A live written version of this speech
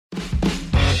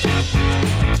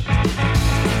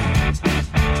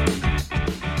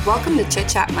Welcome to Chit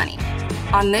Chat Money.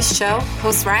 On this show,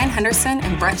 hosts Ryan Henderson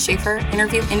and Brett Schaefer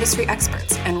interview industry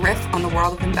experts and riff on the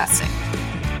world of investing.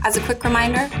 As a quick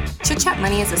reminder, Chit Chat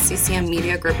Money is a CCM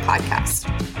Media Group podcast.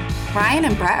 Ryan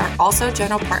and Brett are also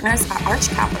general partners at Arch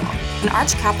Capital, and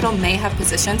Arch Capital may have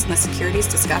positions in the securities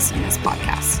discussed in this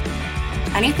podcast.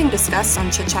 Anything discussed on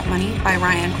Chit Chat Money by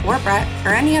Ryan or Brett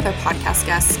or any other podcast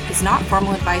guests is not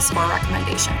formal advice or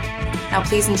recommendation. Now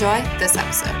please enjoy this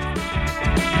episode.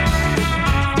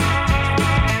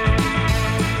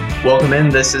 Welcome in.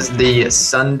 This is the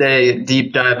Sunday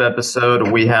deep dive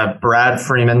episode. We have Brad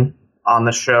Freeman on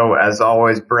the show. As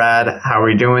always, Brad, how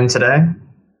are you doing today?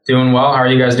 Doing well. How are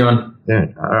you guys doing? I'm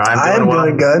doing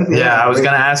good. Yeah, I was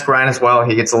going to ask Ryan as well.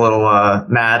 He gets a little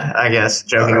mad, I guess,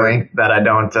 jokingly, that I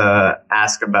don't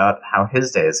ask about how his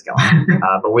day is going.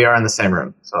 But we are in the same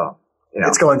room, so... You know.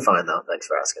 It's going fine, though. Thanks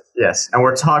for asking. Yes, and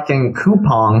we're talking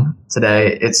Coupang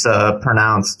today. It's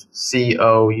pronounced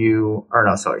spelled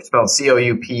Coupang,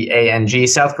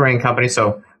 South Korean company,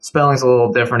 so spelling's a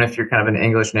little different. If you're kind of an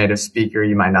English native speaker,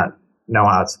 you might not know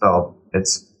how it's spelled.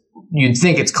 You'd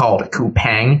think it's called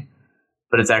Coupang,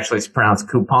 but it's actually pronounced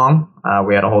Coupang.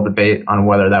 We had a whole debate on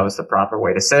whether that was the proper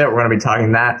way to say it. We're going to be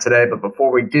talking that today, but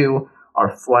before we do, our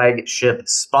flagship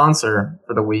sponsor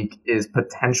for the week is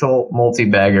Potential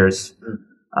Multi-Baggers.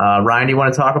 Ryan, do you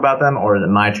want to talk about them, or is it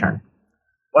my turn?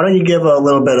 Why don't you give a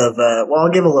little bit of I'll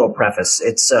give a little preface.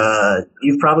 It's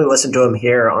you've probably listened to him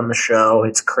here on the show.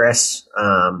 It's Chris.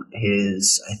 I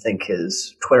think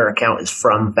his Twitter account is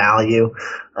From Value,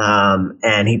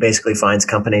 and he basically finds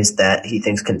companies that he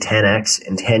thinks can 10x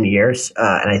in 10 years.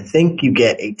 And I think you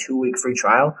get a 2-week free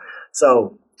trial.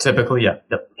 So typically, yeah.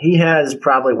 Yep. He has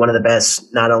probably one of the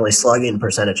best, not only slugging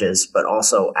percentages, but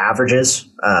also averages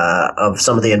of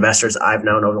some of the investors I've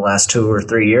known over the last 2 or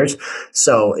 3 years.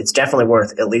 So it's definitely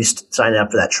worth at least signing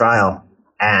up for that trial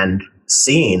and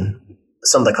seeing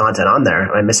some of the content on there.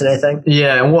 Am I missing anything?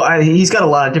 Yeah, well, he's got a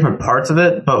lot of different parts of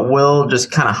it, but we'll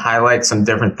just kind of highlight some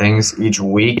different things each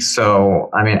week. So,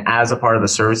 I mean, as a part of the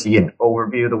service, you get an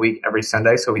overview of the week every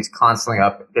Sunday. So he's constantly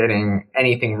updating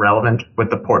anything relevant with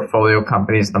the portfolio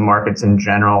companies, the markets in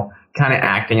general, kind of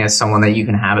acting as someone that you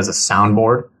can have as a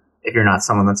soundboard if you're not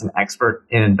someone that's an expert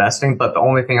in investing. But the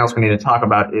only thing else we need to talk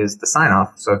about is the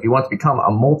sign-off. So if you want to become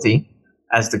a multi,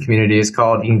 as the community is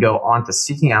called, you can go on to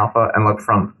Seeking Alpha and look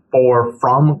from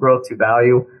growth to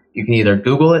value. You can either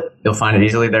Google it, you'll find it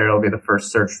easily there, it'll be the first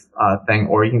search thing,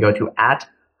 or you can go to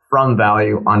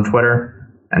 @FromValue on Twitter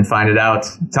and find it out.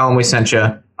 Tell them we sent you.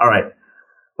 All right,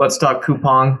 let's talk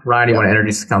Coupang. Ryan, do you want to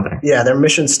introduce the company? Yeah, their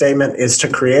mission statement is to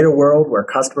create a world where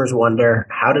customers wonder,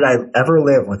 how did I ever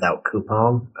live without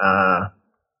Coupang?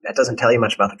 That doesn't tell you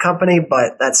much about the company,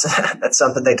 but that's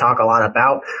something they talk a lot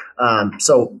about.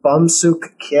 So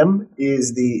Bum-Suk Kim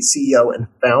is the CEO and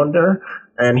founder,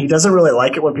 and he doesn't really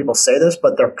like it when people say this,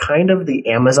 but they're kind of the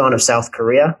Amazon of South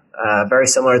Korea. Very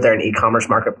similar. They're an e-commerce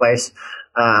marketplace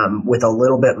with a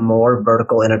little bit more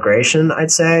vertical integration,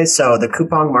 I'd say. So the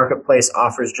Coupang marketplace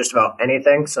offers just about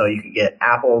anything. So you could get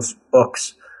apples,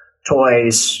 books,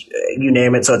 toys, you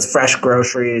name it. So it's fresh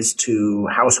groceries to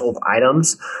household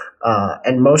items.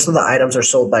 And most of the items are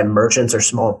sold by merchants or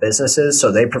small businesses.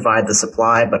 So they provide the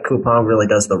supply, but Coupang really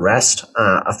does the rest.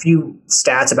 A few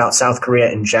stats about South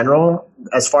Korea in general.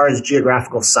 As far as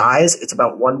geographical size, it's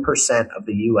about 1% of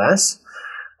the U.S.,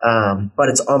 but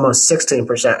it's almost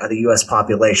 16% of the U.S.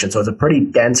 population. So it's a pretty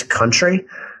dense country.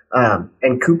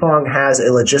 And Coupang has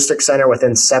a logistics center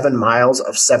within 7 miles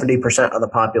of 70% of the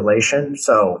population.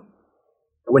 So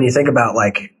when you think about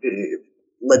like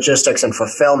logistics and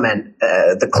fulfillment,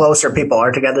 the closer people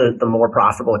are together, the more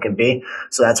profitable it can be.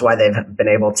 So that's why they've been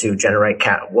able to generate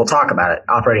we'll talk about it,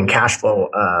 operating cash flow.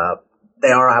 They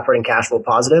are operating cash flow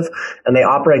positive, and they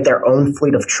operate their own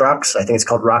fleet of trucks. I think it's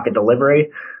called Rocket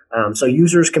Delivery. So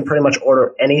users can pretty much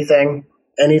order anything,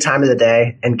 any time of the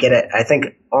day, and get it. I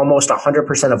think almost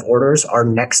 100% of orders are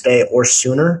next day or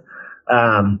sooner.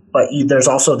 But there's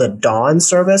also the Dawn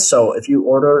service. So if you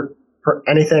order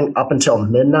anything up until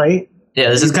midnight. Yeah,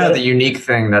 this is kind of the unique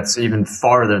thing that's even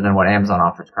farther than what Amazon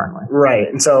offers currently. Right.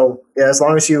 And so as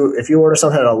long as if you order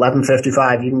something at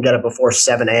 11:55, you can get it before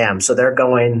 7 a.m. So they're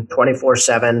going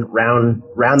 24/7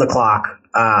 round the clock.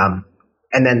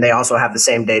 And then they also have the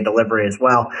same day delivery as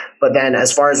well. But then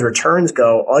as far as returns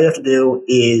go, all you have to do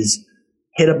is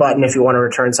hit a button if you want to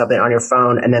return something on your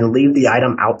phone, and then leave the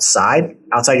item outside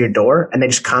your door, and they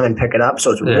just come and pick it up.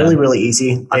 So it's really, really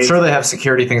easy. I'm sure they have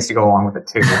security things to go along with it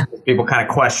too. People kind of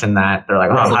question that. They're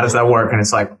like, oh, how does that work? And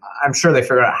it's like, I'm sure they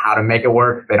figure out how to make it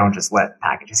work. They don't just let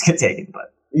packages get taken.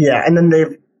 But yeah, and then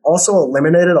also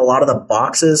eliminated a lot of the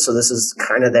boxes. So this is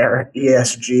kind of their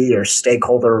ESG or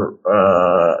stakeholder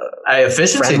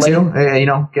efficiency friendly.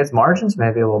 too. Gets margins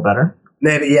maybe a little better.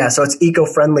 Maybe, yeah. So it's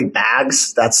eco-friendly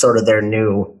bags. That's sort of their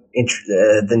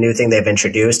the new thing they've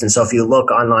introduced. And so if you look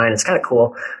online, it's kind of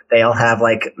cool. They all have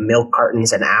like milk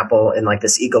cartons and apple in like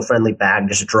this eco-friendly bag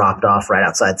just dropped off right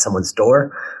outside someone's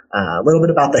door. A little bit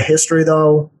about the history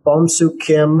though. Bong-Soo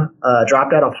Kim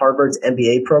dropped out of Harvard's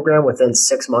MBA program within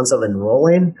 6 months of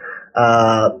enrolling.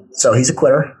 So he's a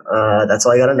quitter. That's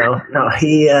all you got to know. No,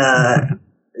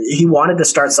 he wanted to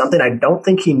start something. I don't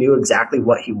think he knew exactly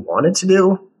what he wanted to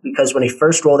do, because when he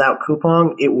first rolled out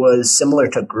Coupang, it was similar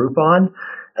to Groupon.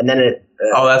 And then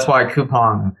that's why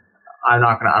Coupang. I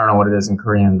don't know what it is in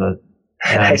Korean, but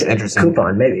it's interesting.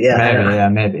 Coupon, maybe, yeah.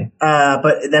 Maybe.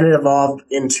 But then it evolved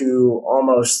into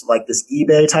almost like this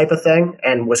eBay type of thing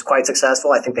and was quite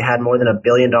successful. I think they had more than $1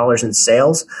 billion in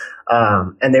sales.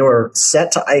 And they were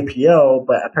set to IPO,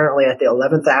 but apparently at the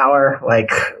 11th hour,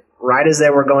 like right as they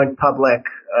were going public,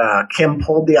 Kim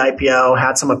pulled the IPO,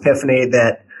 had some epiphany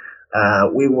that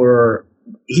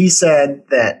he said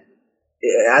that,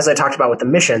 as I talked about with the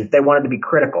mission, they wanted to be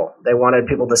critical. They wanted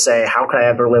people to say, how could I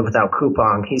ever live without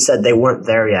Coupang? He said they weren't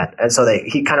there yet. And so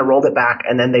he kind of rolled it back,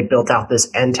 and then they built out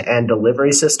this end-to-end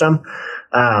delivery system.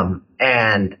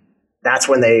 And that's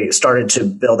when they started to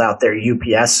build out their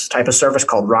UPS type of service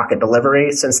called Rocket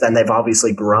Delivery. Since then, they've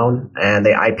obviously grown, and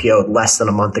they IPO'd less than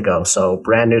a month ago. So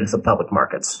brand new to the public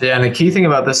markets. Yeah, and the key thing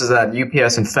about this is that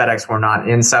UPS and FedEx were not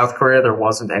in South Korea. There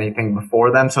wasn't anything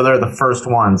before them, so they're the first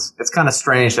ones. It's kind of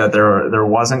strange that there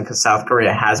wasn't, because South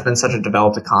Korea has been such a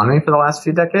developed economy for the last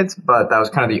few decades, but that was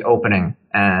kind of the opening,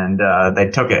 and they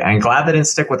took it. And glad they didn't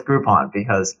stick with Groupon,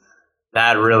 because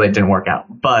that really didn't work out.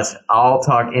 But I'll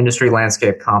talk industry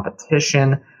landscape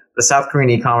competition. The South Korean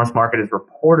e-commerce market is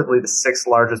reportedly the 6th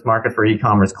largest market for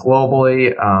e-commerce globally.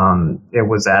 It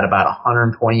was at about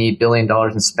 $128 billion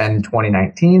in spend in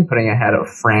 2019, putting ahead of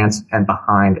France and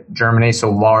behind Germany. So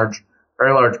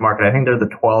very large market. I think they're the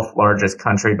 12th largest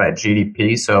country by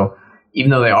GDP. So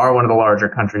even though they are one of the larger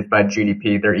countries by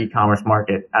GDP, their e-commerce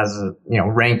market as a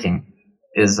ranking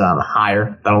is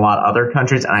higher than a lot of other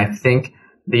countries. And I think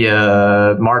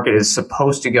the market is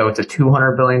supposed to go to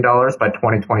 $200 billion by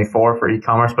 2024 for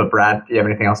e-commerce. But Brad, do you have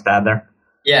anything else to add there?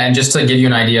 Yeah, and just to give you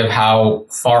an idea of how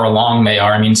far along they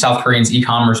are, I mean, South Korean's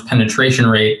e-commerce penetration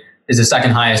rate is the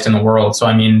second highest in the world. So,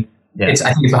 I mean, I think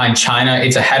it's behind China.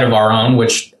 It's ahead of our own,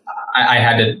 which I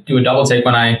had to do a double take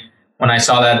when I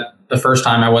saw that the first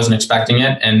time. I wasn't expecting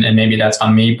it, and maybe that's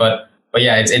on me. But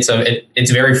yeah,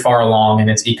 it's very far along in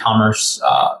its e-commerce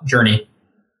journey.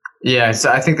 Yeah, so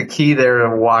I think the key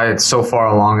there, why it's so far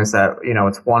along, is that,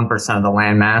 it's 1% of the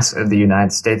landmass of the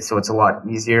United States, so it's a lot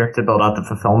easier to build out the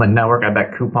fulfillment network. I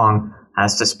bet Coupang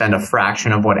has to spend a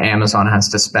fraction of what Amazon has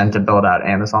to spend to build out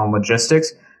Amazon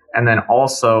logistics. And then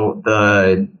also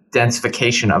the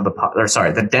densification of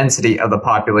the density of the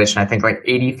population. I think like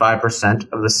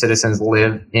 85% of the citizens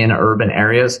live in urban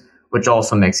areas, which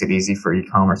also makes it easy for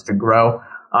e-commerce to grow.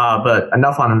 But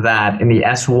enough on that. In the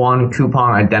S1,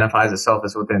 Coupang identifies itself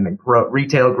as within the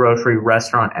retail, grocery,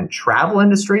 restaurant, and travel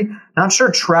industry. Not sure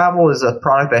travel is a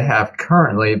product they have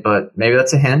currently, but maybe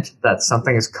that's a hint that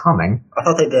something is coming. I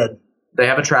thought they did. They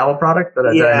have a travel product? I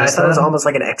thought it was almost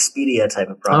like an Expedia type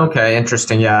of product. Okay,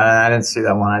 interesting. Yeah, I didn't see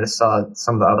that one. I just saw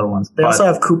some of the other ones. They also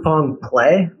have Coupang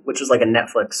Play, which is like a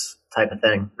Netflix type of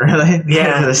thing. Really?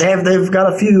 Yeah, they've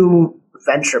got a few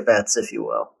venture bets, if you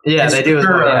will. Yeah, they do as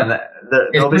well.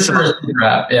 There'll be some.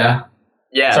 Yeah,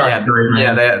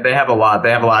 they have a lot.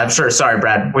 I'm sure. Sorry,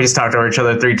 Brad. We just talked over each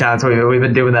other 3 times. We've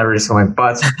been doing that recently.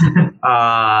 But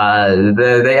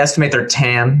they estimate their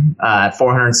TAM at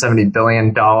 $470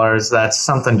 billion. That's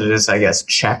something to just, I guess,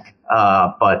 check.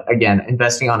 But again,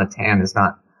 investing on a TAM is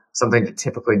not something to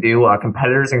typically do.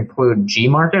 Competitors include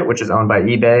Gmarket, which is owned by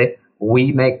eBay,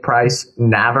 We Make Price,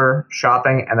 Naver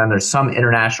Shopping, and then there's some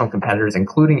international competitors,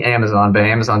 including Amazon, but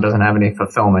Amazon doesn't have any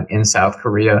fulfillment in South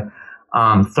Korea.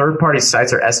 Third-party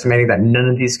sites are estimating that none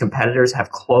of these competitors have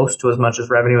close to as much as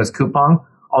revenue as Coupang,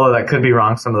 although that could be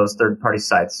wrong. Some of those third-party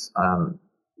sites,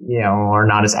 are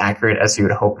not as accurate as you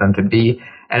would hope them to be.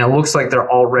 And it looks like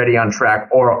they're already on track,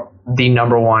 or the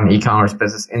number one e-commerce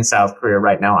business in South Korea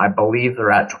right now. I believe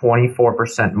they're at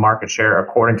 24% market share,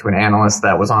 according to an analyst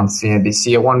that was on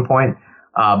CNBC at one point.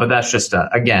 But that's just,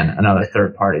 again, another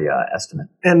third-party estimate.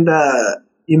 And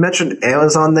you mentioned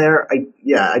Amazon there.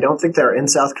 I don't think they're in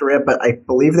South Korea, but I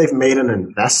believe they've made an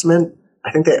investment.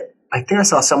 I think I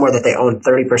saw somewhere that they own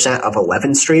 30% of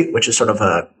 11th Street, which is sort of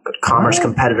a commerce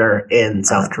competitor in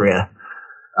South Korea.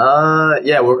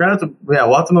 We'll have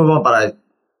to move on, but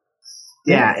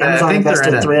Yeah, Amazon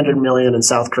invested $300 million in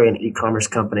South Korean e-commerce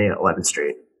company at 11th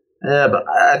Street. Yeah, but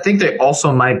I think they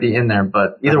also might be in there.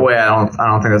 But either way, I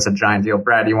don't think that's a giant deal.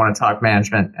 Brad, do you want to talk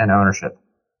management and ownership?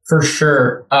 For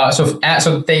sure.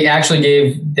 So they actually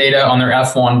gave data on their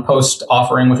F1 post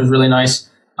offering, which was really nice.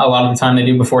 A lot of the time they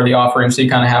do before the offering, so you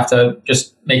kind of have to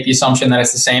just make the assumption that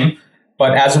it's the same.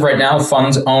 But as of right now,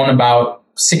 funds own about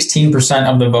 16%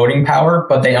 of the voting power,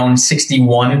 but they own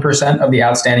 61% of the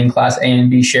outstanding Class A and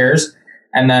B shares.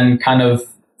 And then kind of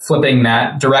flipping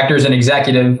that, directors and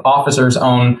executive officers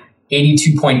own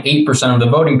 82.8% of the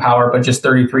voting power, but just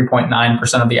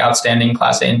 33.9% of the outstanding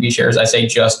Class A and B shares. I say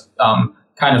just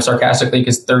kind of sarcastically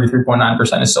because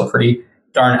 33.9% is still pretty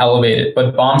darn elevated.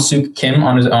 But Bom-Suk Kim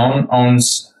on his own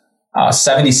owns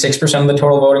 76% of the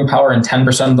total voting power and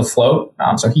 10% of the float.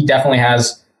 So he definitely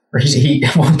has, or he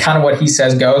kind of what he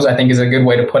says goes, I think is a good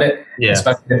way to put it,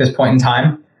 especially at this point in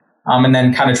time. And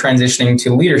then kind of transitioning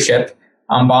to leadership,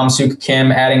 Bom-Suk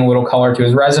Kim adding a little color to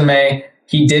his resume.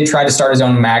 He did try to start his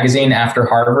own magazine after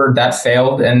Harvard. That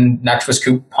failed. And next was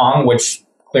Coupang, which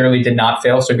clearly did not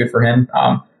fail. So good for him.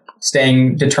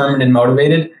 Staying determined and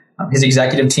motivated. His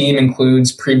executive team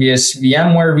includes previous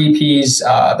VMware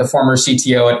VPs, the former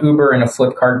CTO at Uber, and a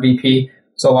Flipkart VP.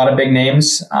 So a lot of big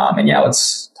names. And yeah,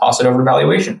 let's toss it over to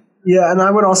valuation. Yeah, and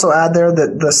I would also add there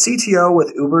that the CTO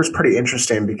with Uber is pretty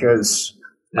interesting because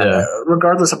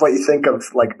regardless of what you think of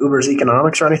like Uber's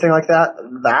economics or anything like that,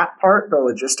 that part, the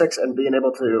logistics and being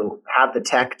able to have the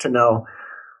tech to know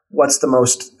what's the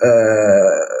most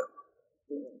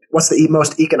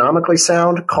economically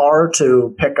sound car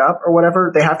to pick up or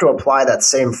whatever, they have to apply that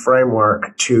same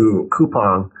framework to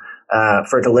Coupang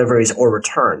for deliveries or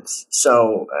returns.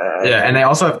 So and they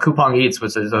also have Coupang Eats,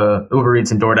 which is a Uber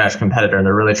Eats and DoorDash competitor, and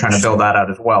they're really trying to build that out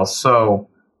as well. So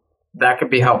that could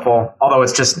be helpful, although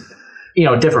it's just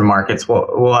different markets.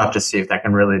 We'll have to see if that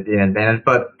can really be an advantage.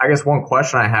 But I guess one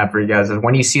question I have for you guys is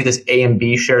when you see this A and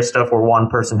B share stuff where one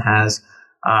person has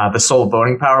the sole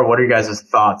voting power, what are you guys'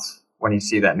 thoughts when you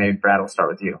see that? Maybe Brad, will start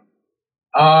with you.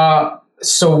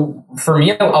 So for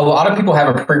me, a lot of people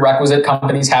have a prerequisite.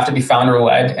 Companies have to be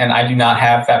founder-led, and I do not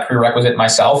have that prerequisite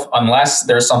myself unless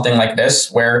there's something like this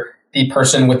where the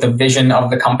person with the vision of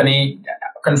the company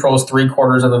controls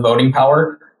 3/4 of the voting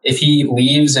power. If he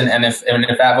leaves and if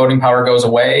that voting power goes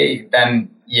away, then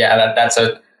yeah, that's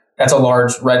a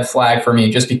large red flag for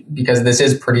me. Just because this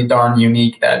is pretty darn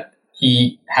unique that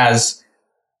he has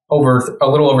a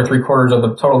little over 3/4 of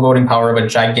the total voting power of a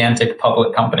gigantic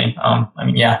public company.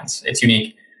 It's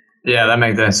unique. Yeah, that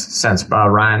makes sense.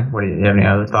 Ryan, do you have any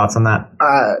other thoughts on that?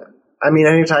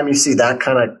 Anytime you see that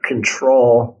kind of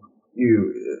control,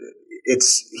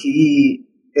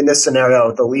 in this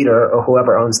scenario, the leader or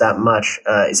whoever owns that much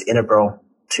is integral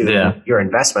to your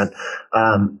investment.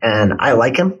 And I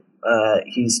like him.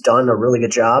 He's done a really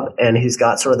good job, and he's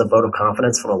got sort of the vote of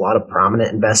confidence from a lot of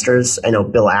prominent investors. I know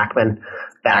Bill Ackman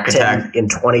backed him in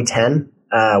 2010,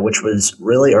 which was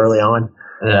really early on.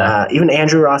 Yeah. Even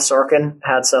Andrew Ross Sorkin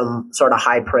had some sort of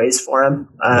high praise for him.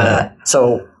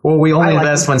 We only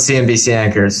invest when CNBC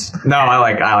anchors. No, I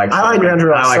like Andrew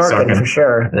Ross Sorkin for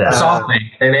sure. Yeah.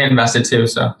 SoftBank, they invested too,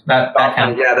 so that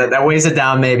kind of, that weighs it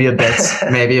down maybe a bit.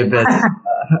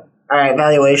 All right,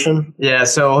 valuation. Yeah,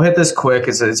 so we'll hit this quick.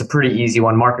 It's a pretty easy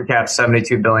one. Market cap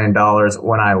 $72 billion.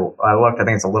 When I looked, I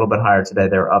think it's a little bit higher today.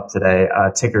 They're up today.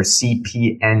 Ticker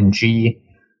CPNG.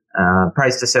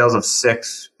 Price to sales of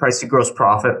 6. Price to gross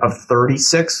profit of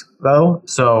 36, though.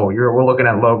 So we're looking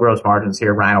at low gross margins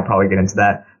here. Ryan will probably get into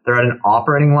that. They're at an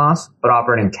operating loss, but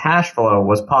operating cash flow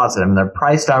was positive. And their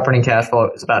price to operating cash flow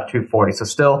is about 240. So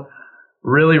still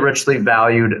really richly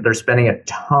valued. They're spending a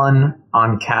ton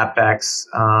on CapEx.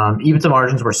 EBITDA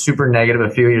margins were super negative a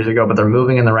few years ago, but they're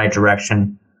moving in the right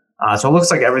direction. So it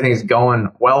looks like everything's going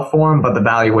well for them, but the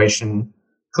valuation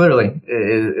clearly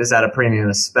is at a premium,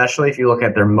 especially if you look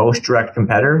at their most direct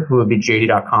competitor, who would be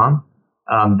JD.com.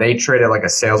 They trade at like a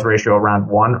sales ratio around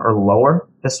 1 or lower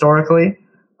historically.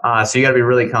 So you got to be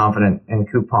really confident in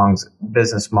Coupang's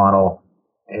business model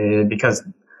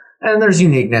and there's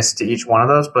uniqueness to each one of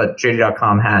those, but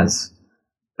JD.com has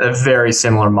a very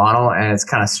similar model, and it's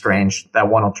kind of strange that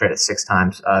one will trade at 6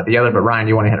 times the other. But Ryan, do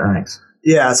you want to hit earnings?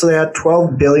 Yeah, so they had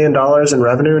 $12 billion in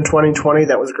revenue in 2020.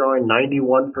 That was growing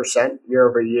 91% year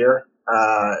over year.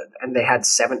 And they had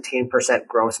 17%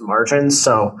 gross margins.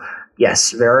 So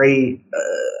yes,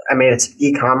 it's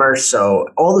e-commerce. So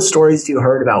all the stories you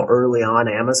heard about early on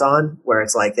Amazon, where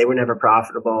it's like they were never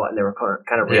profitable and they were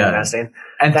kind of reinvesting.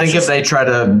 And think if they try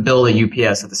to build a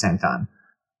UPS at the same time.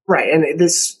 Right. And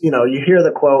this, you hear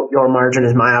the quote, "Your margin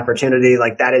is my opportunity."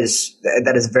 Like that is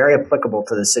very applicable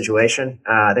to this situation.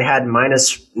 They had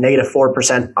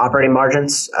 -4% operating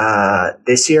margins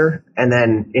this year. And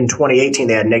then in 2018,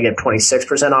 they had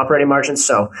 -26% operating margins.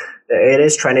 So it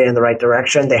is trending in the right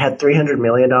direction. They had $300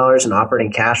 million in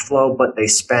operating cash flow, but they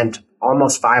spent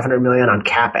almost $500 million on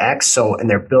CapEx. And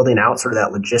they're building out sort of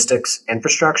that logistics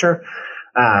infrastructure.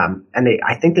 And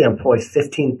I think they employ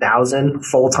 15,000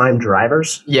 full-time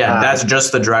drivers. Yeah, that's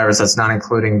just the drivers. That's not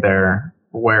including their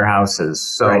warehouses.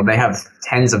 So right. They have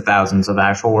tens of thousands of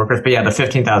actual workers. But yeah, the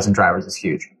 15,000 drivers is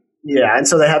huge. Yeah, and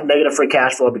so they have negative free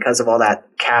cash flow because of all that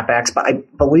CapEx. But I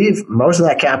believe most of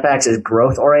that CapEx is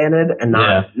growth-oriented and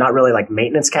not really like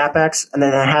maintenance CapEx. And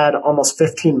then they had almost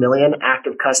 15 million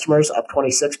active customers, up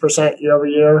 26% year over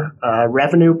year.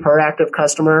 Revenue per active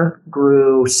customer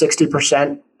grew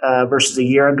 60%. Versus a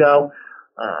year ago.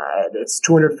 It's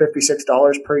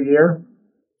 $256 per year.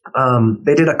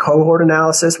 They did a cohort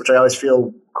analysis, which I always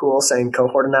feel cool saying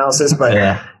cohort analysis, but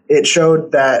it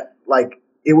showed that like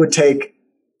it would take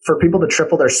for people to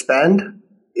triple their spend.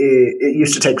 It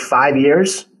used to take 5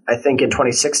 years, I think, in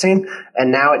 2016,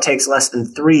 and now it takes less than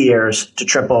 3 years to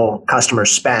triple customer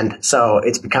spend. So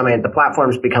the platform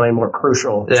is becoming more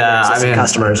crucial to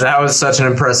customers. That was such an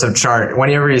impressive chart.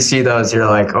 Whenever you see those, you're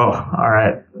like, oh, all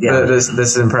right, this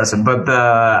is impressive. But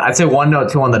I'd say one note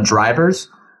too on the drivers.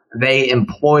 They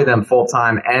employ them full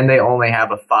time, and they only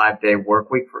have a 5-day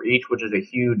work week for each, which is a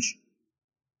huge.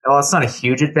 Well, it's not a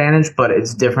huge advantage, but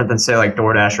it's different than say like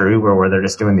DoorDash or Uber, where they're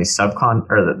just doing these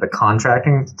the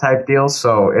contracting type deals.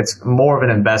 So it's more of an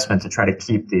investment to try to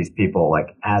keep these people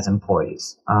like as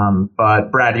employees.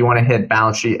 But Brad, you want to hit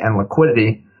balance sheet and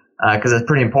liquidity because it's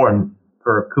pretty important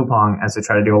for Coupang as they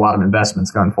try to do a lot of investments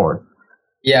going forward.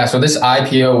 Yeah, so this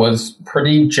IPO was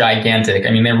pretty gigantic. I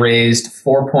mean, they raised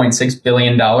 $4.6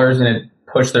 billion and it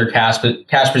pushed their cash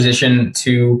position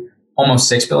to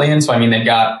almost $6 billion. So I mean, they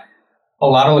got a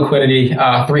lot of liquidity,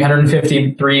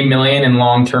 $353 million in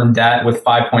long-term debt with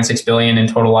 $5.6 billion in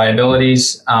total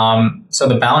liabilities. So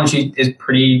the balance sheet is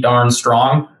pretty darn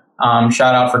strong.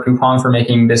 Shout out for Coupang for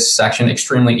making this section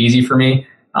extremely easy for me.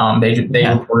 They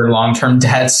reported long-term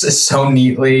debts so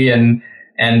neatly, and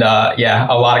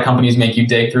a lot of companies make you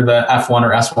dig through the F1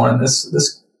 or S1.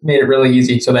 This made it really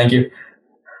easy. So thank you.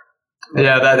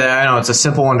 Yeah, I know it's a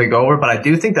simple one to go over, but I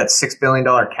do think that $6 billion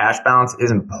cash balance is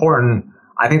important.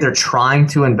 I think they're trying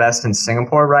to invest in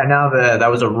Singapore right now. That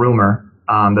was a rumor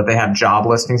that they have job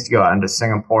listings to go out into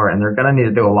Singapore, and they're going to need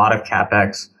to do a lot of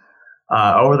CapEx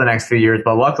over the next few years.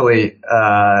 But luckily,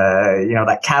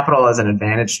 that capital as an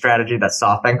advantage strategy that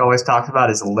SoftBank always talks about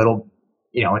is a little,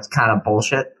 it's kind of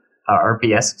bullshit or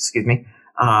BS, excuse me.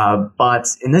 But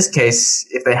in this case,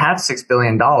 if they have $6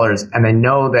 billion and they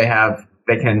know they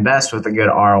can invest with a good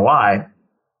ROI,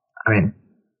 I mean,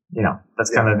 that's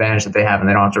kind of an advantage that they have, and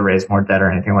they don't have to raise more debt or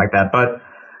anything like that. But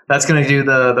that's going to do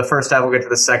the first half. We'll get to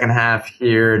the second half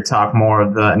here, talk more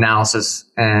of the analysis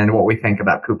and what we think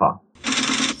about Coupang.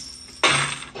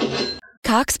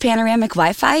 Cox Panoramic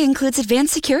Wi-Fi includes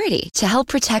advanced security to help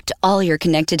protect all your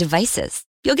connected devices.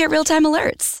 You'll get real-time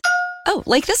alerts. Oh,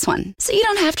 like this one, so you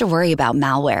don't have to worry about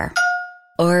malware.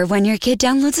 Or when your kid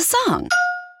downloads a song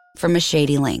from a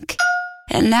shady link.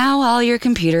 And now all your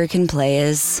computer can play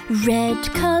is red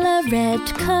color,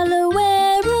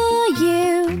 where are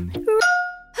you?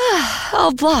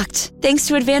 all blocked, thanks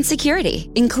to advanced security,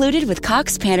 included with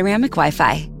Cox Panoramic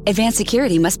Wi-Fi. Advanced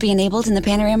security must be enabled in the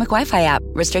Panoramic Wi-Fi app.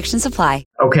 Restrictions apply.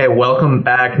 Okay, welcome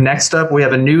back. Next up, we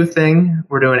have a new thing.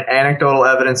 We're doing anecdotal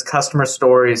evidence, customer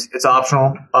stories. It's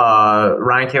optional.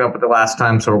 Ryan came up with it last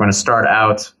time, so we're going to start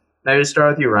out. Maybe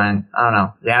start with you, Ryan. I don't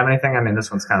know. You have anything? I mean, this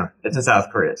one's it's in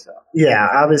South Korea, so. Yeah,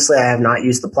 obviously I have not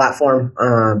used the platform,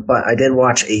 but I did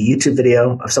watch a YouTube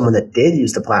video of someone that did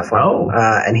use the platform.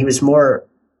 And he was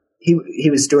he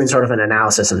was doing sort of an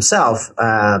analysis himself,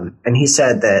 and he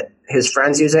said that his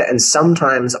friends use it, and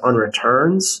sometimes on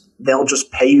returns, they'll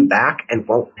just pay you back and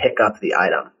won't pick up the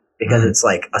item because it's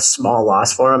like a small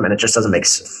loss for them, and it just doesn't make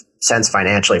sense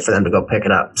financially for them to go pick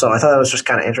it up. So I thought it was just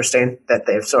kind of interesting that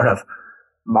they've sort of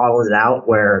modeled it out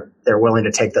where they're willing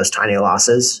to take those tiny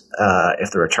losses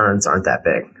if the returns aren't that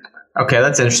big. Okay,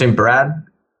 that's interesting. Brad?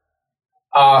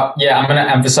 Yeah, I'm going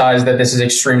to emphasize that this is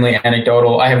extremely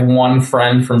anecdotal. I have one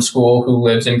friend from school who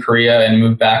lives in Korea and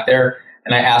moved back there,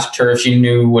 and I asked her if she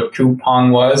knew what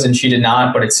Coupang was, and she did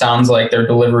not, but it sounds like their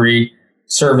delivery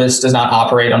service does not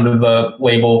operate under the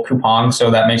label Coupang, so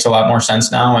that makes a lot more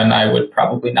sense now, and I would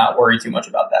probably not worry too much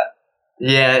about that.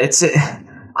 Yeah,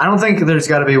 I don't think there's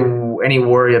got to be any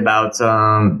worry about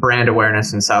brand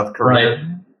awareness in South Korea. Right.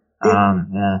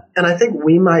 And I think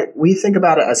we think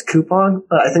about it as Coupang,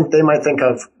 but I think they might think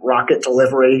of Rocket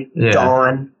Delivery,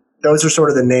 Dawn. Those are sort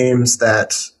of the names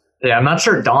that. Yeah, I'm not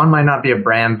sure. Dawn might not be a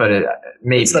brand, but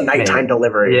it's the nighttime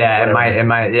delivery. Yeah, it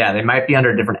might. Yeah, they might be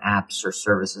under different apps or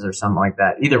services or something like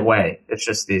that. Either way, it's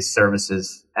just these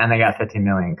services, and they got 15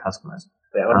 million customers.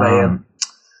 Yeah, what about you?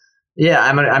 Yeah,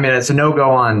 I mean, it's a no-go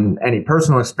on any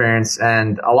personal experience,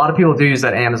 and a lot of people do use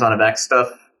that Amazon of X stuff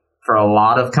for a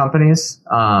lot of companies.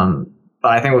 But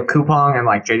I think with Coupang and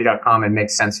like JD.com, it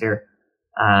makes sense here.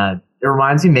 It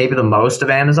reminds me maybe the most of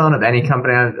Amazon of any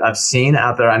company I've seen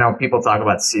out there. I know people talk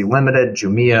about Sea Limited,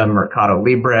 Jumia, Mercado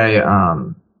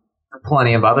Libre,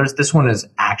 plenty of others. This one is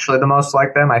actually the most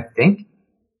like them, I think,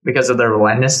 because of their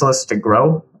relentlessness to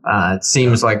grow. It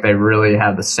seems like they really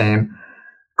have the same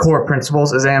core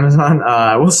principles as Amazon.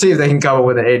 We'll see if they can come up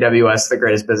with an AWS, the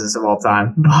greatest business of all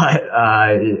time, but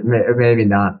maybe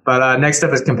not. But next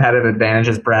up is competitive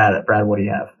advantages. Brad, what do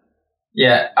you have?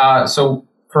 Yeah, so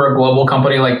for a global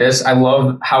company like this, I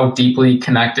love how deeply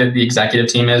connected the executive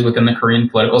team is within the Korean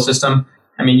political system.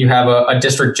 I mean, you have a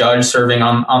district judge serving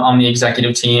on the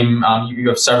executive team. You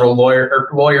have several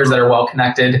lawyers that are well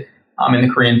connected in the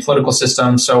Korean political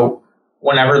system. So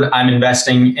whenever I'm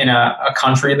investing in a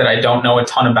country that I don't know a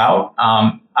ton about,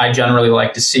 I generally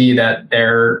like to see that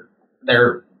their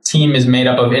team is made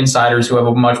up of insiders who have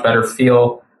a much better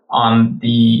feel on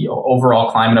the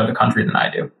overall climate of the country than I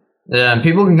do. Yeah, and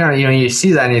people can kind of, you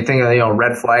see that and you think,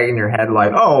 red flag in your head,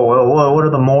 like, oh, well, what are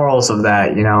the morals of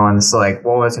that? And it's like,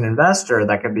 well, as an investor,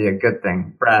 that could be a good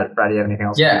thing. Brad, do you have anything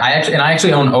else? Yeah, I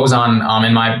actually own Ozon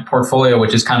in my portfolio,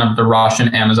 which is kind of the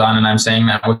Russian Amazon, and I'm saying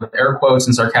that with air quotes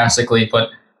and sarcastically, but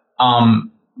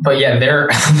yeah, they're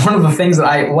one of the things that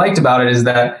I liked about it is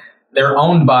that they're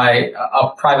owned by a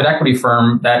private equity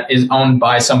firm that is owned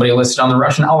by somebody listed on the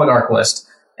Russian oligarch list.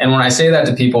 And when I say that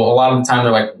to people, a lot of the time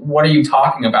they're like, what are you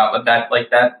talking about? That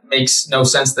makes no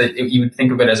sense that you would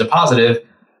think of it as a positive.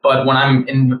 But when I'm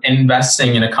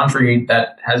investing in a country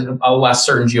that has a less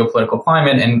certain geopolitical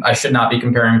climate, and I should not be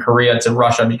comparing Korea to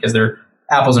Russia because they're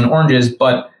apples and oranges,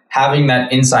 but having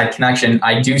that inside connection,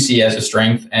 I do see as a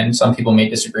strength. And some people may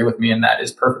disagree with me, and that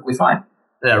is perfectly fine.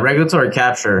 Yeah, regulatory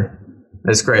capture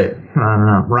is great. I don't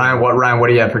know. Ryan, what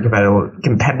do you have for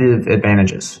competitive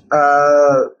advantages?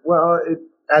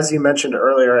 As you mentioned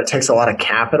earlier, it takes a lot of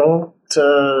capital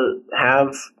to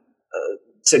have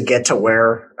to get to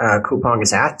where Coupang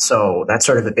is at. So that's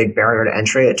sort of a big barrier to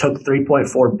entry. It took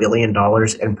 $3.4 billion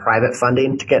in private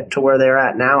funding to get to where they're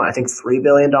at now. I think $3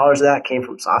 billion of that came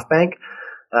from SoftBank.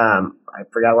 I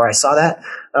forgot where I saw that.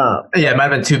 Yeah, it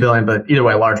might have been $2 billion, but either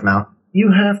way, large amount.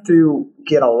 You have to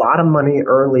get a lot of money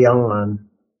early on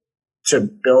to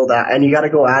build that, and you got to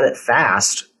go at it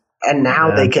fast. And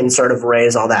now they can sort of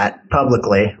raise all that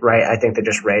publicly, right? I think they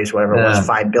just raised whatever it was,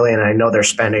 $5 billion. I know they're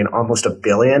spending almost $1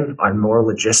 billion on more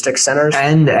logistics centers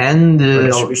and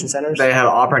distribution centers. They have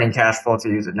operating cash flow to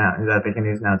use it now that they can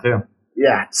use now too.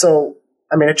 Yeah, so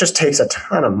I mean, it just takes a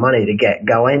ton of money to get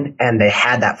going, and they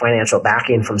had that financial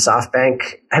backing from SoftBank.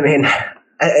 I mean,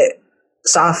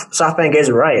 SoftBank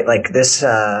is right. Like this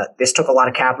took a lot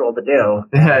of capital to do.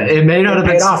 Yeah, it may not have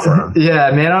paid off for them. Yeah,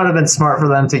 it may not have been smart for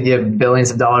them to give billions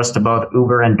of dollars to both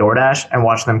Uber and DoorDash and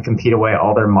watch them compete away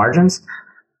all their margins.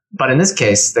 But in this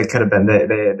case, they could have been.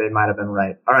 They might have been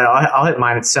right. All right, I'll hit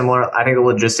mine. It's similar. I think the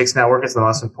logistics network is the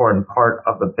most important part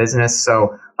of the business.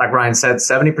 So, like Ryan said,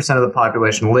 70% of the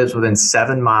population lives within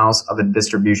 7 miles of a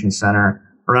distribution center.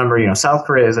 Remember, South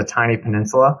Korea is a tiny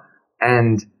peninsula,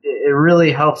 and it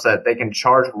really helps that they can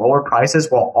charge lower prices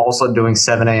while also doing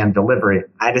 7 a.m. delivery.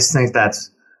 I just think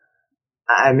it's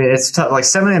tough. Like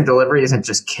 7 a.m. delivery isn't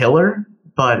just killer,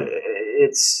 but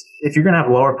if you're going to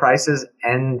have lower prices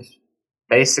and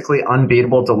basically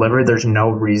unbeatable delivery, there's no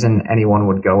reason anyone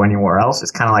would go anywhere else.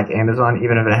 It's kind of like Amazon,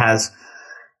 even if it has,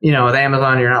 with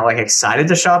Amazon, you're not like excited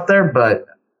to shop there, but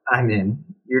I mean,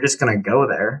 you're just going to go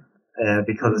there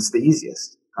because it's the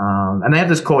easiest. And they have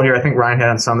this quote here. I think Ryan had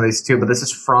on some of these too, but this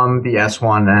is from the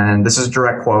S1, and this is a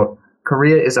direct quote.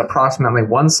 Korea is approximately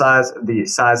the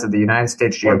size of the United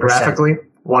States geographically,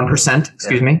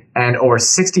 1%, and over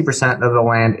 60% of the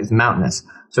land is mountainous.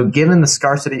 So given the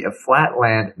scarcity of flat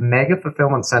land, mega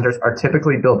fulfillment centers are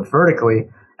typically built vertically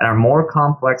and are more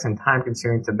complex and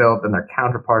time-consuming to build than their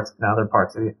counterparts in other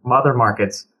parts of the other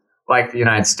markets like the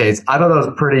United States. I thought that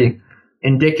was pretty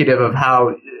indicative of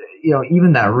how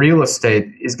even that real estate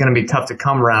is going to be tough to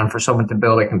come around for someone to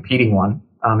build a competing one.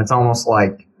 It's almost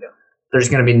like there's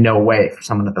going to be no way for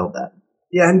someone to build that.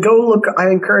 Yeah, and go look. I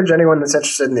encourage anyone that's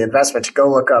interested in the investment to go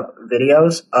look up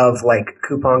videos of like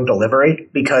coupon delivery,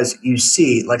 because you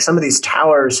see like some of these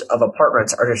towers of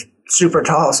apartments are just super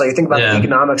tall. So you think about the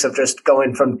economics of just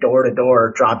going from door to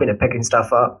door, dropping and picking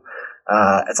stuff up.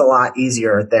 It's a lot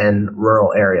easier than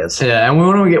rural areas. Yeah, and we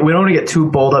don't want to get too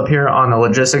bold up here on the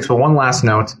logistics, but one last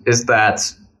note is that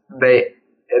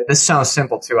this sounds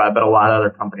simple too. I bet a lot of other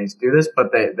companies do this,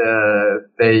 but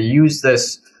they use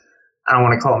this. I don't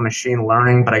want to call it machine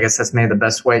learning, but I guess that's maybe the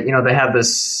best way. You know, they have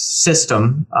this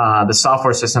system, the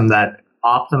software system that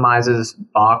optimizes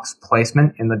box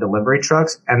placement in the delivery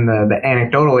trucks. And the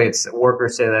anecdotally, it's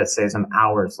workers say that it saves them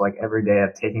hours, like every day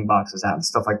of taking boxes out and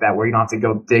stuff like that, where you don't have to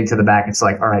go dig to the back. It's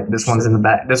like, all right, this one's in the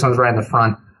back, this one's right in the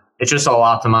front. It's just all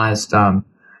optimized. And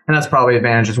that's probably an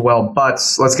advantage as well. But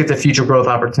let's get to future growth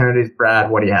opportunities. Brad,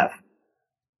 what do you have?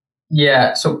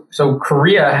 Yeah, so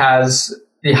Korea has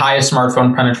the highest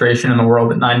smartphone penetration in the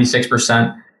world at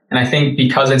 96%. And I think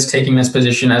because it's taking this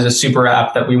position as a super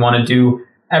app that we want to do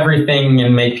everything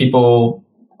and make people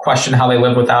question how they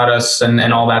live without us and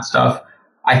all that stuff,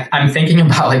 I'm thinking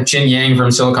about like Jin Yang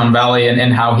from Silicon Valley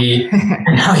and how he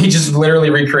just literally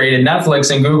recreated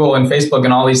Netflix and Google and Facebook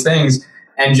and all these things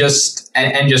and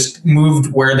just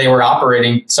moved where they were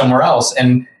operating somewhere else.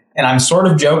 And I'm sort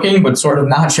of joking, but sort of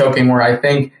not joking, where I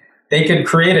think they could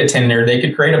create a Tinder, they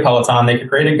could create a Peloton, they could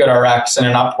create a GoodRx and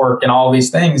an Upwork and all these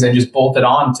things and just bolt it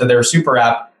on to their super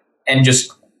app and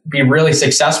just be really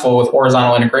successful with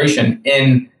horizontal integration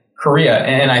in Korea.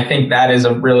 And I think that is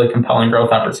a really compelling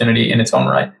growth opportunity in its own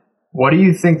right. What do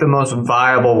you think the most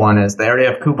viable one is? They already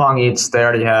have Coupang Eats. They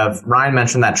already have, Ryan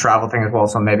mentioned that travel thing as well,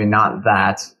 so maybe not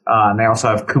that. And they also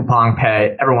have Coupang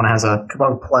Pay. Everyone has a...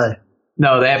 Coupang Play.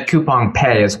 No, they have Coupang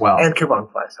Pay as well. And Coupang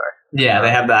Play, sorry. Yeah, they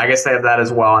have that. I guess they have that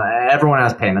as well. Everyone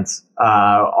has payments.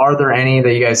 Are there any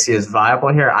that you guys see as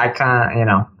viable here? I kind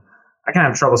of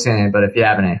have trouble seeing any, but if you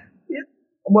have any. Yeah.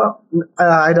 Well,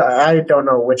 I don't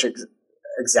know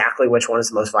exactly which one is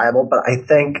the most viable, but I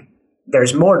think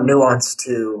there's more nuance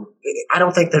to. I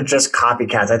don't think they're just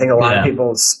copycats. I think a lot of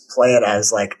people play it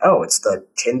as like, oh, it's the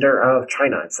Tinder of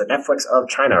China, it's the Netflix of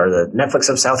China, or the Netflix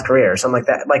of South Korea, or something like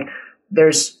that. Like,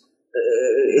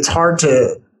 it's hard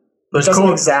to. It doesn't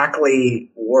exactly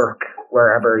work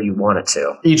wherever you want it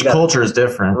to. Each culture is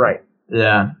different. Right.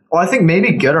 Yeah. Well, I think maybe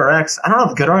GoodRx. I don't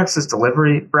know if GoodRx is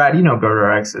delivery. Brad, you know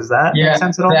GoodRx. Is that make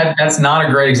sense at all? That's not a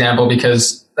great example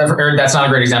that's not a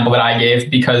great example that I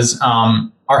gave because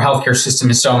our healthcare system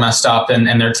is so messed up and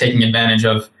they're taking advantage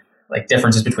of like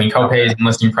differences between copays and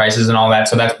listing prices and all that.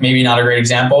 So that's maybe not a great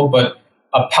example, but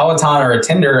a Peloton or a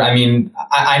Tinder, I mean,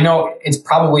 I know it's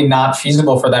probably not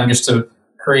feasible for them just to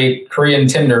create Korean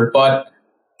Tinder, but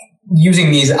using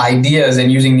these ideas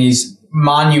and using these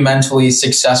monumentally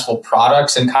successful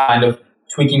products and kind of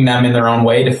tweaking them in their own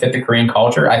way to fit the Korean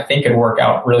culture, I think it'd work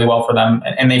out really well for them.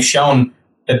 And they've shown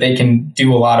that they can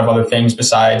do a lot of other things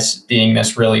besides being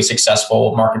this really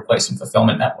successful marketplace and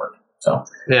fulfillment network. So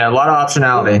yeah, a lot of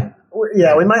optionality.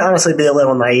 Yeah, we might honestly be a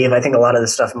little naive. I think a lot of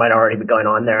this stuff might already be going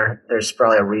on there. There's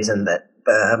probably a reason that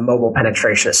the mobile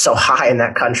penetration is so high in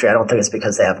that country. I don't think it's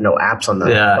because they have no apps on the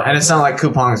phone. And it's not like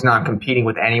Coupang is not competing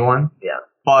with anyone. Yeah.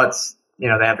 But, they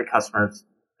have the customers,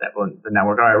 the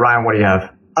network. All right, Ryan, what do you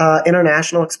have?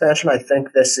 International expansion, I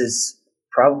think this is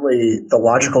probably the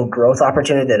logical growth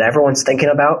opportunity that everyone's thinking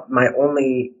about. My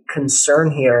only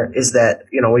concern here is that,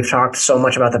 we've talked so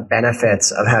much about the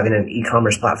benefits of having an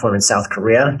e-commerce platform in South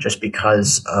Korea just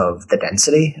because of the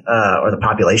density or the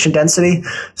population density.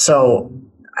 So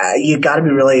you got to be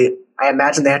really, I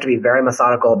imagine they have to be very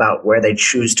methodical about where they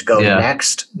choose to go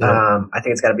next. Yeah. I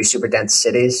think it's got to be super dense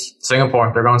cities.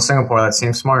 Singapore. They're going to Singapore. That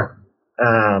seems smart.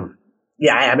 I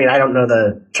mean, I don't know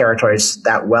the territories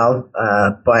that well,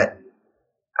 but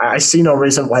I see no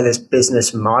reason why this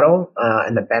business model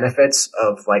and the benefits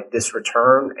of like this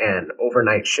return and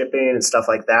overnight shipping and stuff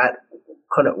like that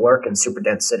couldn't work in super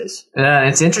dense cities. Yeah,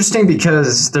 it's interesting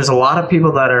because there's a lot of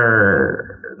people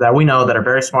that we know that are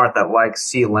very smart that like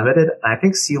Sea Limited. And I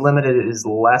think Sea Limited is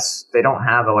less. They don't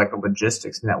have a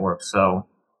logistics network, so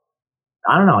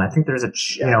I don't know. I think there's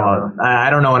I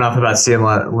don't know enough about Sea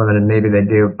Limited. Maybe they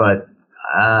do, but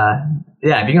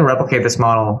if you can replicate this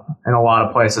model in a lot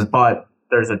of places, but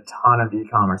there's a ton of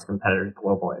e-commerce competitors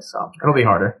globally, so it'll be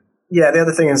harder. Yeah, the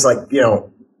other thing is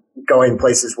going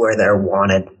places where they're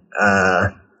wanted.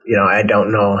 I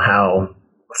don't know how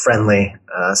friendly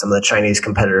some of the Chinese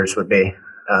competitors would be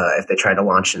if they tried to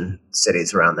launch in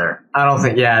cities around there. I don't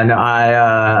think. Yeah, no,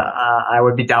 I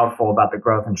would be doubtful about the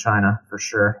growth in China for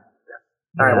sure.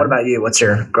 All right, what about you? What's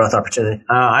your growth opportunity?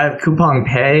 I have Coupang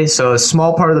Pay, so a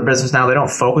small part of the business now. They don't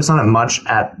focus on it much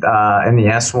at in the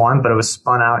S1, but it was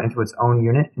spun out into its own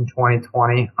unit in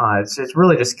 2020. It's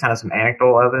really just kind of some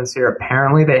anecdotal evidence here.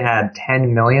 Apparently, they had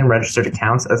 10 million registered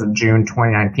accounts as of June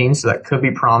 2019, so that could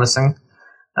be promising.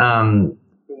 I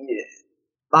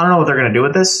don't know what they're going to do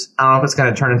with this. I don't know if it's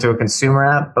going to turn into a consumer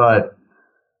app, but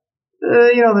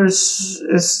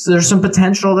there's some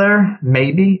potential there.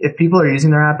 Maybe if people are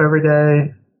using their app every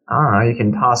day, I don't know, you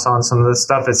can toss on some of this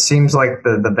stuff. It seems like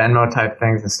the Venmo type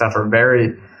things and stuff are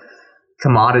very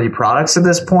commodity products at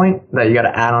this point that you got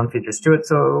to add on features to it.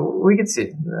 So we could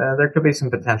see there could be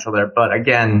some potential there. But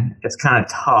again, it's kind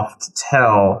of tough to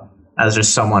tell as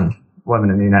just someone living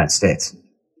in the United States.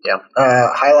 Yeah.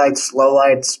 Highlights,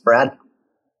 lowlights, Brad?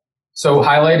 So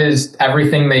Highlight is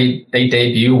everything they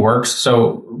debut works.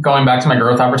 So going back to my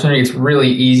growth opportunity, it's really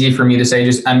easy for me to say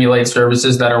just emulate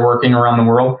services that are working around the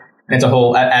world. And it's a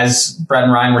whole, as Brett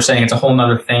and Ryan were saying, it's a whole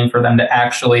nother thing for them to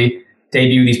actually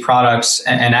debut these products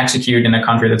and execute in a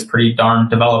country that's pretty darn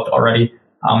developed already.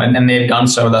 And they've done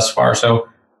so thus far. So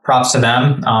props to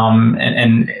them.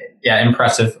 And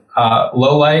impressive.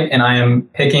 Low light, and I am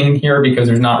picking here because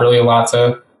there's not really a lot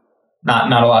to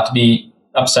be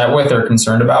upset with or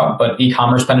concerned about, but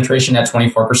e-commerce penetration at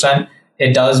 24%,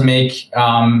 it does make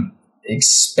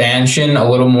expansion a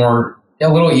little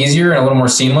easier and a little more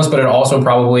seamless, but it also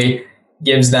probably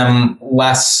gives them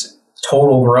less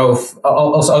total growth,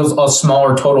 a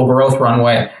smaller total growth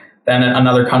runway than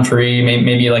another country,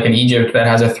 maybe like in Egypt that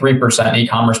has a 3%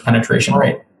 e-commerce penetration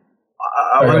rate.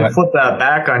 I want to flip that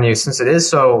back on you since it is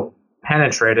so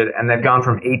penetrated and they've gone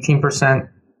from 18%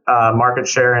 market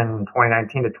share in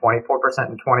 2019 to 24%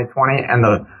 in 2020, and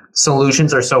the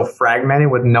solutions are so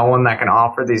fragmented with no one that can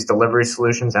offer these delivery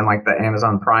solutions and like the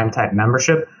Amazon Prime type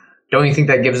membership. Don't you think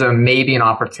that gives them maybe an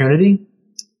opportunity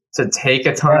to take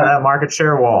a ton of that market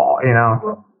share? Well,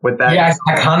 with that. Yeah,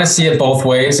 I kind of see it both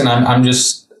ways, and I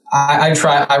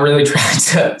really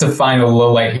try to find a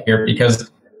low light here because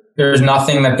there's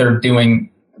nothing that they're doing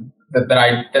that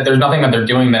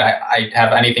I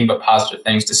have anything but positive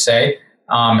things to say.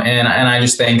 And I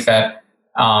just think that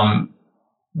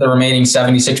the remaining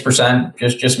 76%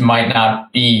 just might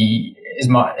not be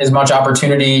as much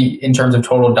opportunity in terms of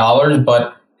total dollars,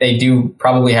 but they do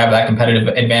probably have that competitive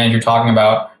advantage you're talking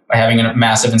about by having a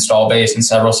massive install base and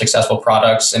several successful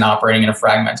products and operating in a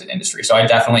fragmented industry. So I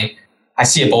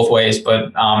see it both ways,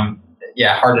 but hard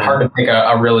to pick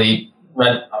a really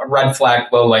red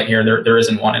flag low light here. There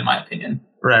isn't one in my opinion.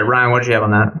 Right. Ryan, what did you have on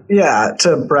that? Yeah,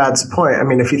 to Brad's point, I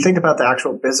mean, if you think about the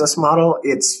actual business model,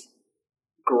 it's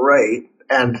great.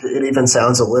 And it even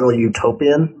sounds a little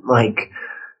utopian. Like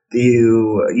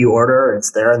you order,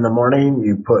 it's there in the morning,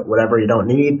 you put whatever you don't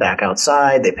need back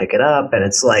outside, they pick it up, and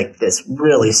it's like this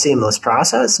really seamless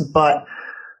process. But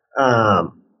I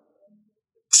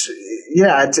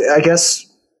guess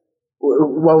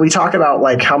we talk about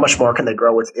like how much more can they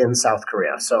grow within South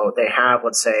Korea. So they have,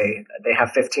 let's say,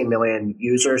 15 million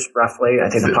users roughly. I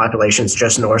think the population is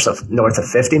just north of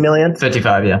 50 million.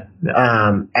 55, yeah.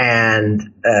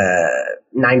 And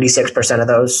 96% of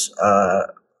those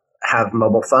have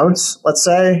mobile phones, let's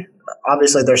say.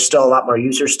 Obviously, there's still a lot more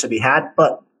users to be had,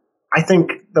 but I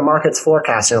think the market's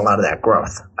forecasting a lot of that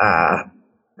growth.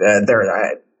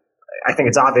 I think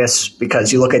it's obvious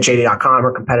because you look at JD.com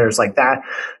or competitors like that,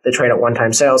 they trade at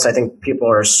one-time sales. I think people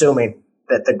are assuming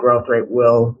that the growth rate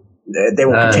will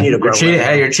continue to grow.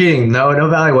 You're cheating. No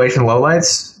valuation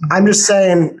lowlights. I'm just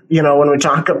saying, when we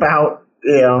talk about,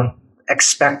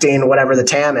 expecting whatever the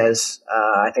TAM is,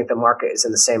 I think the market is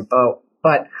in the same boat.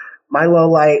 But my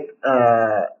lowlight,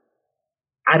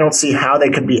 I don't see how they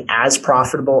could be as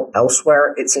profitable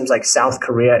elsewhere. It seems like South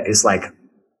Korea is like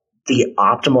the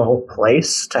optimal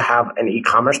place to have an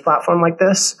e-commerce platform like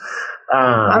this.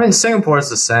 Singapore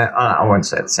is the same. I wouldn't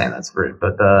say the same. That's rude.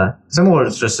 But Singapore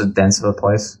is just as dense of a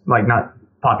place, like not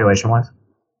population wise,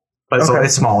 but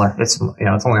it's smaller. It's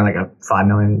only like a 5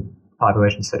 million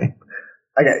population city.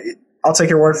 Okay, I'll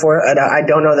take your word for it. I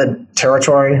don't know the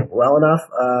territory well enough.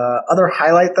 Other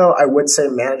highlight though, I would say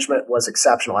management was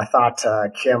exceptional. I thought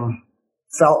Kim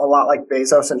felt a lot like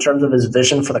Bezos in terms of his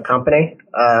vision for the company.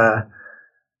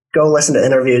 Go listen to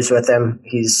interviews with him.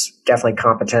 He's definitely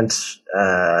competent,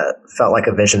 felt like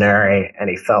a visionary, and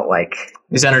he felt like...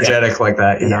 He's energetic like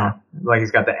that, you know? Like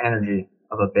he's got the energy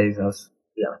of a Bezos.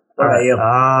 Yeah. What about you?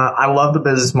 I love the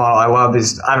business model. I love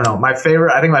these... I don't know. I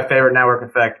think my favorite network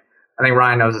effect, I think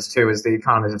Ryan knows this too, is the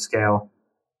economies of scale.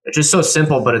 It's just so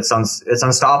simple, but it's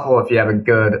unstoppable if you have a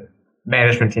good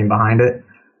management team behind it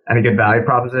and a good value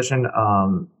proposition.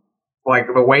 Like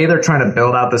the way they're trying to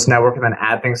build out this network and then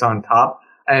add things on top...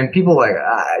 And people like,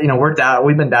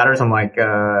 we've been doubters on like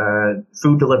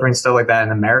food delivery and stuff like that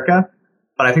in America.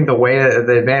 But I think the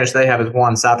advantage they have is,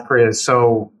 one, South Korea is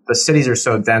the cities are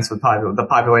so dense with the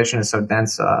population is so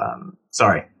dense. I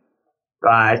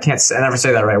never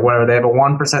say that right. Whatever. They have a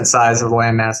 1% size of the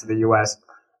land mass of the U.S.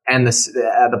 and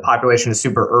the population is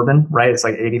super urban, right? It's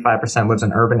like 85% lives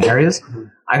in urban areas.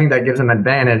 I think that gives them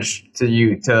advantage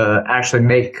to actually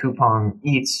make Coupang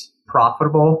Eats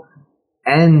profitable.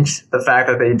 And the fact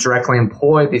that they directly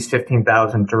employ these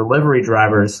 15,000 delivery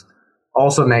drivers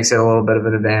also makes it a little bit of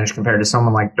an advantage compared to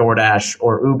someone like DoorDash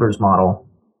or Uber's model.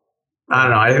 I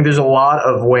don't know. I think there's a lot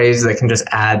of ways they can just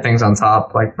add things on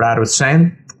top, like Brad was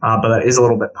saying, but that is a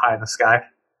little bit pie in the sky.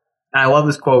 And I love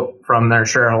this quote from their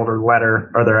shareholder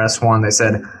letter, or their S1. They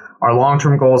said, "Our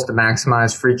long-term goal is to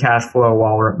maximize free cash flow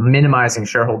while we're minimizing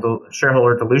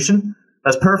shareholder dilution."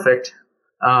 That's perfect.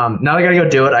 Now they got to go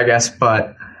do it, I guess.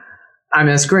 But I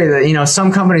mean, it's great that,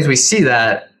 some companies we see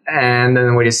that, and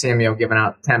then we just see them, giving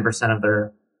out 10% of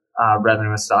their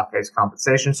revenue as stock-based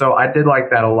compensation. So I did like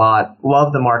that a lot.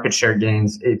 Love the market share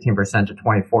gains, 18% to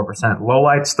 24%.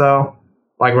 Lowlights, though,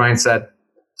 like Ryan said,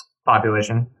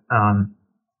 population.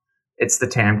 It's the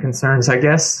TAM concerns, I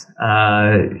guess.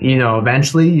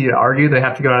 Eventually you argue they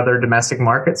have to go out of their domestic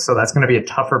markets, so that's going to be a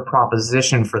tougher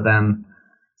proposition for them.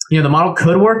 The model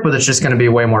could work, but it's just going to be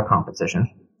way more competition.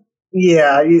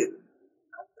 Yeah,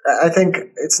 I think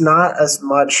it's not as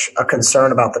much a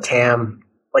concern about the TAM.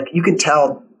 Like, you can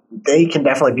tell they can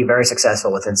definitely be very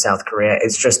successful within South Korea.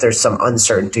 It's just there's some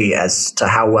uncertainty as to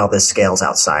how well this scales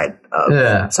outside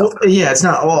of South Korea. Yeah, it's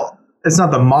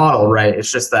not the model, right?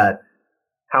 It's just that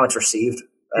how it's received.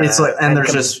 It's like, and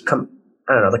there's just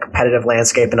the competitive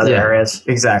landscape in other areas.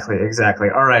 Exactly.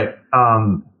 All right.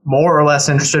 More or less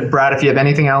interested, Brad, if you have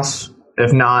anything else.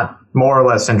 If not, more or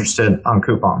less interested on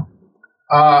Coupang.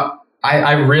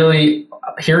 I really,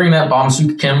 hearing that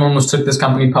Bong-Soo Kim almost took this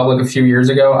company public a few years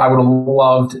ago, I would have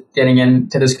loved getting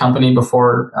into this company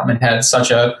before it had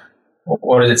such a,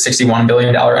 $61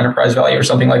 billion enterprise value or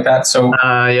something like that. So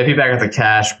if you back up the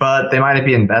cash, but they might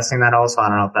be investing that also. I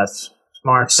don't know if that's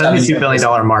smart. $72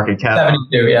 billion market cap.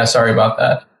 72, yeah, sorry about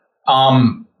that.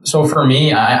 So for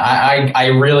me, I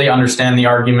really understand the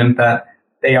argument that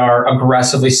they are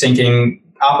aggressively sinking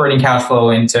operating cash flow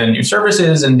into new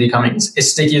services and becoming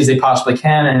as sticky as they possibly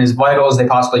can and as vital as they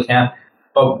possibly can.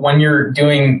 But when you're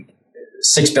doing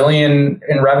 $6 billion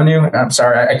in revenue, I'm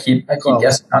sorry, I keep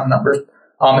guessing on numbers.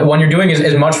 When you're doing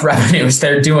as much revenue as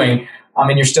they're doing,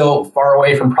 and you're still far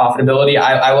away from profitability,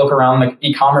 I look around the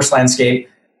e-commerce landscape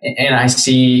and I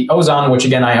see Ozon, which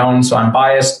again I own, so I'm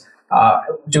biased,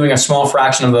 doing a small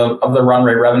fraction of the run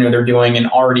rate revenue they're doing and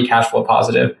already cash flow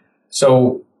positive.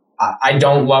 So I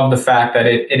don't love the fact that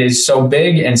it is so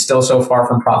big and still so far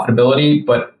from profitability,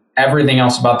 but everything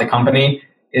else about the company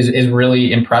is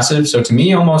really impressive. So to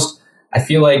me, I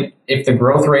feel like if the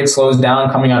growth rate slows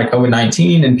down coming out of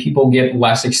COVID-19 and people get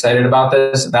less excited about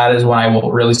this, that is when I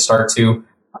will really start to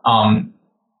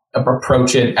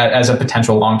approach it as a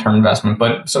potential long-term investment.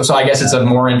 But so I guess it's a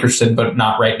more interested, but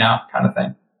not right now kind of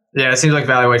thing. Yeah, it seems like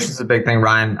valuation is a big thing,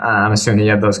 Ryan. I'm assuming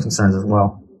you have those concerns as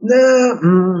well.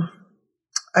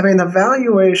 The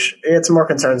valuation, it's more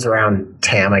concerns around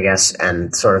TAM, I guess,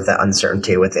 and sort of the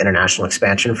uncertainty with international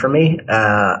expansion for me.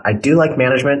 I do like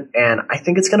management, and I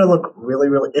think it's going to look really,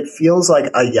 really, it feels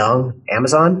like a young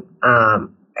Amazon,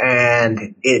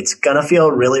 and it's going to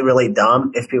feel really, really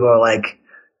dumb if people are like,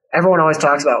 everyone always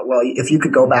talks about, well, if you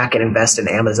could go back and invest in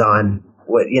Amazon,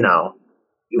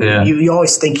 you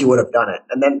always think you would have done it.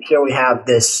 And then here we have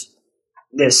this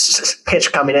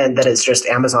pitch coming in that it's just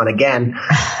Amazon again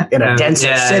in a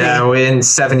denser city. Yeah, in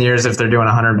 7 years, if they're doing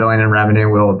 $100 billion in revenue,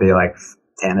 we'll be like,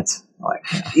 damn it.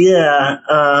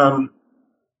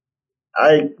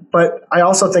 But I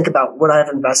also think about, would I have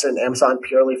invested in Amazon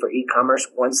purely for e-commerce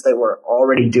once they were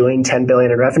already doing $10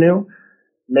 billion in revenue?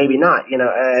 Maybe not.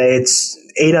 It's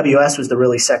AWS was the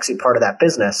really sexy part of that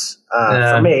business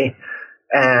for me.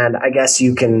 And I guess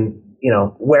you can,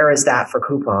 where is that for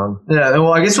Coupang? Yeah,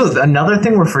 well, I guess another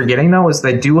thing we're forgetting, though, is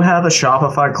they do have a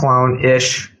Shopify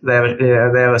clone-ish. They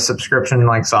have a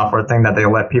subscription-like software thing that they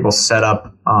let people set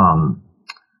up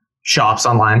shops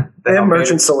online. They have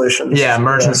merchant solutions. Yeah,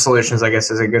 merchant solutions, I guess,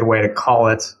 is a good way to call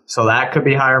it. So that could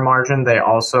be higher margin. They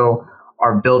also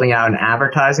are building out an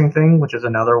advertising thing, which is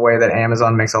another way that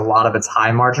Amazon makes a lot of its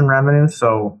high-margin revenue.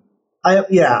 So,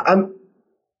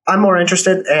 I'm more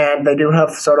interested, and they do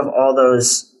have sort of all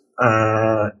those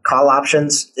call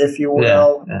options, if you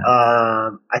will. Yeah.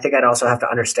 I think I'd also have to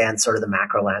understand sort of the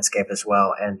macro landscape as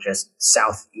well, and just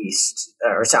South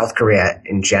Korea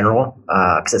in general,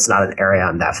 because it's not an area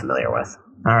I'm that familiar with.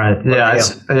 All right.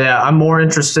 Yeah. I'm more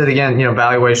interested again.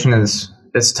 Valuation is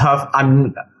tough. I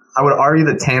would argue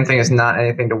the TAM thing is not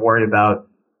anything to worry about,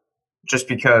 just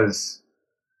because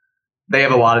they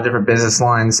have a lot of different business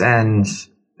lines. And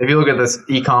if you look at this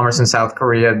e-commerce in South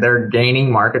Korea, they're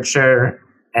gaining market share,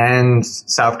 and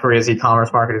South Korea's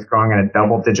e-commerce market is growing at a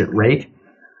double-digit rate.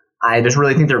 I just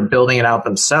really think they're building it out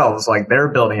themselves. Like, they're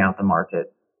building out the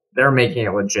market. They're making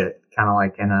it legit, kind of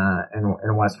like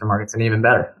in Western markets, and even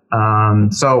better.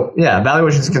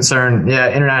 Valuation is a concern.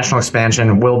 Yeah, international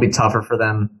expansion will be tougher for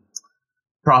them.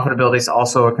 Profitability is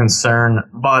also a concern,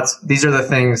 but these are the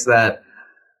things that,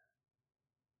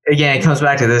 again, it comes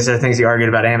back to this. Are things you argued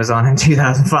about Amazon in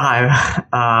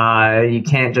 2005. You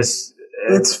can't just.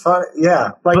 It's fun,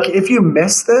 yeah. But if you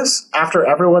miss this after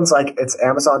everyone's like, it's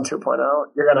Amazon 2.0,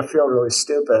 you're gonna feel really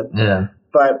stupid. Yeah.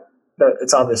 But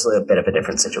it's obviously a bit of a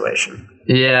different situation.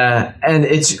 Yeah, and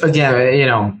it's,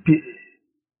 again,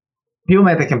 people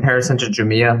make the comparison to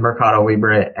Jumia, Mercado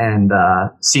Libre, and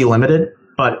Sea Limited,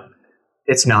 but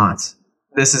it's not.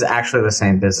 This is actually the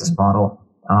same business model.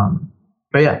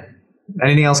 But yeah,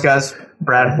 anything else, guys?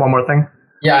 Brad, one more thing.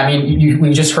 Yeah, I mean,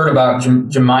 we just heard about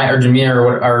Jumia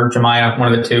or Jumia,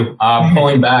 one of the two,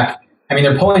 pulling back. I mean,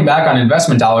 they're pulling back on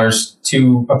investment dollars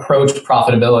to approach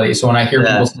profitability. So when I hear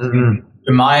people saying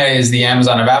Jumia is the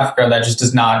Amazon of Africa, that just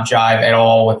does not jive at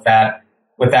all with that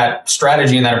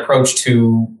strategy and that approach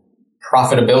to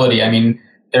profitability. I mean,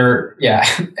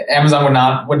 Amazon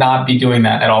would not be doing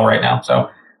that at all right now. So,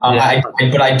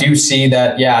 but I do see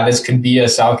that, this could be a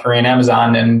South Korean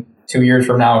Amazon, and 2 years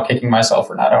from now, kicking myself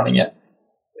for not owning it.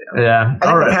 Yeah.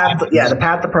 I think the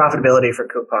path to profitability for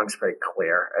Coupang is pretty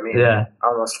clear. I mean,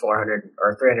 almost 400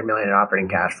 or 300 million in operating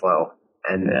cash flow,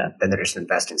 and then they're just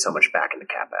investing so much back into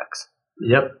CapEx.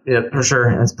 Yep, for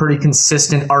sure. It's pretty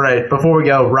consistent. All right, before we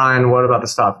go, Ryan, what about the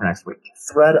stock for next week?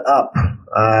 ThredUp,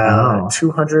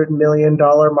 $200 million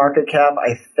market cap,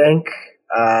 I think.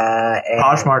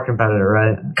 Poshmark competitor,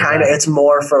 right? Kind of. It's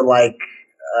more for like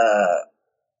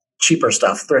cheaper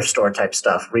stuff, thrift store type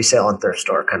stuff, resale and thrift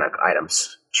store kind of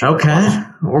items. Okay,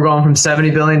 we're going from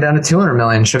 70 billion down to 200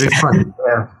 million. Should be fun.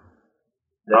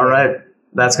 All right.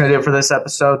 That's going to do it for this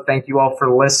episode. Thank you all for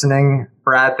listening.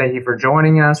 Brad, thank you for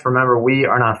joining us. Remember, we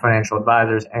are not financial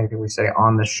advisors. Anything we say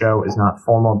on this show is not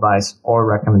formal advice or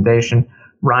recommendation.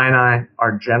 Ryan and I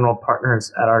are general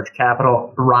partners at Arch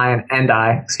Capital. Ryan and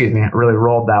I really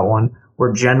rolled that one.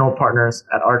 We're general partners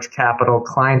at Arch Capital.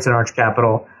 Clients in Arch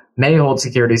Capital may hold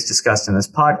securities discussed in this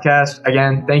podcast.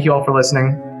 Again, thank you all for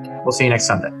listening. We'll see you next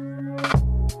Sunday.